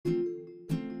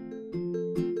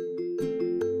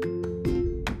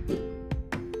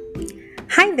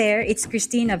Hi there, it's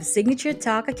Christine of Signature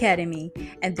Talk Academy,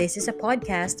 and this is a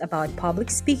podcast about public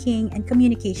speaking and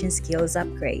communication skills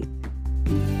upgrade.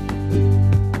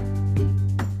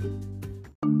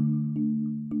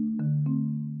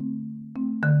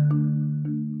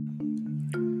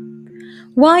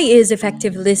 Why is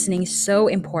effective listening so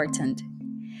important?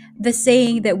 The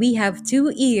saying that we have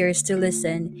two ears to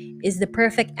listen is the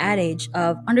perfect adage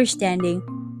of understanding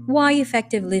why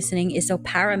effective listening is so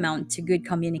paramount to good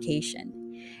communication.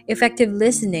 Effective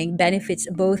listening benefits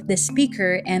both the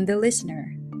speaker and the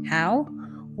listener. How?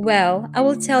 Well, I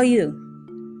will tell you.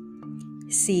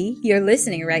 See, you're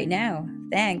listening right now.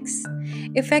 Thanks.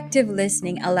 Effective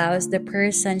listening allows the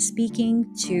person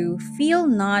speaking to feel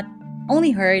not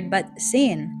only heard but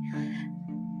seen.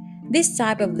 This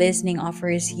type of listening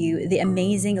offers you, the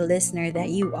amazing listener that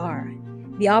you are,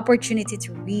 the opportunity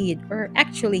to read or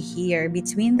actually hear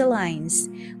between the lines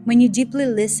when you deeply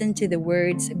listen to the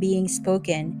words being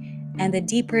spoken and the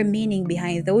deeper meaning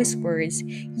behind those words,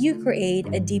 you create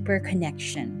a deeper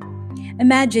connection.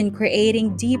 Imagine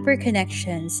creating deeper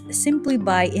connections simply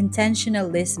by intentional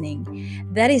listening.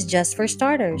 That is just for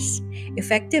starters.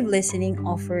 Effective listening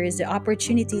offers the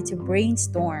opportunity to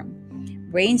brainstorm.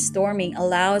 Brainstorming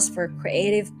allows for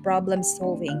creative problem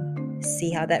solving.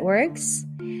 See how that works?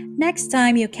 Next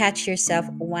time you catch yourself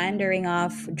wandering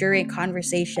off during a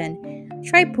conversation,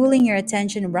 try pulling your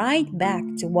attention right back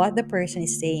to what the person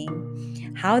is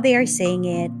saying, how they are saying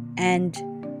it, and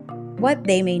what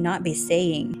they may not be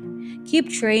saying. Keep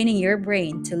training your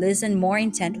brain to listen more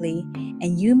intently,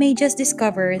 and you may just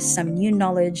discover some new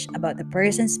knowledge about the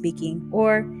person speaking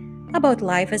or about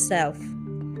life itself.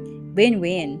 Win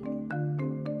win.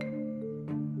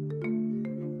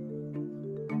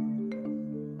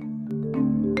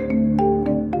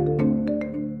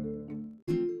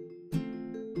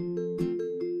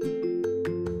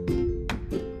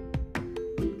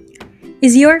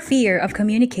 Is your fear of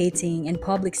communicating and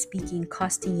public speaking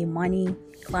costing you money,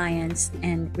 clients,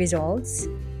 and results?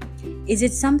 Is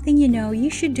it something you know you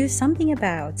should do something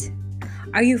about?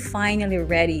 Are you finally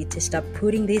ready to stop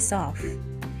putting this off?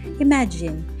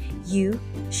 Imagine you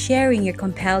sharing your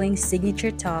compelling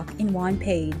signature talk in one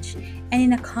page and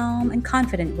in a calm and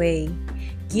confident way.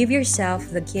 Give yourself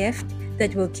the gift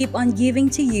that will keep on giving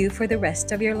to you for the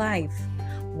rest of your life.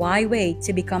 Why wait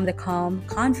to become the calm,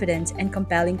 confident, and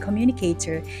compelling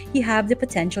communicator you have the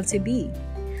potential to be?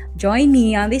 Join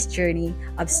me on this journey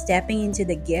of stepping into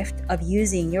the gift of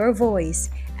using your voice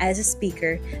as a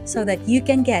speaker so that you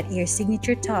can get your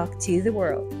signature talk to the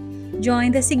world.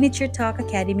 Join the Signature Talk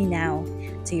Academy now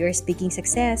to your speaking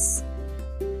success.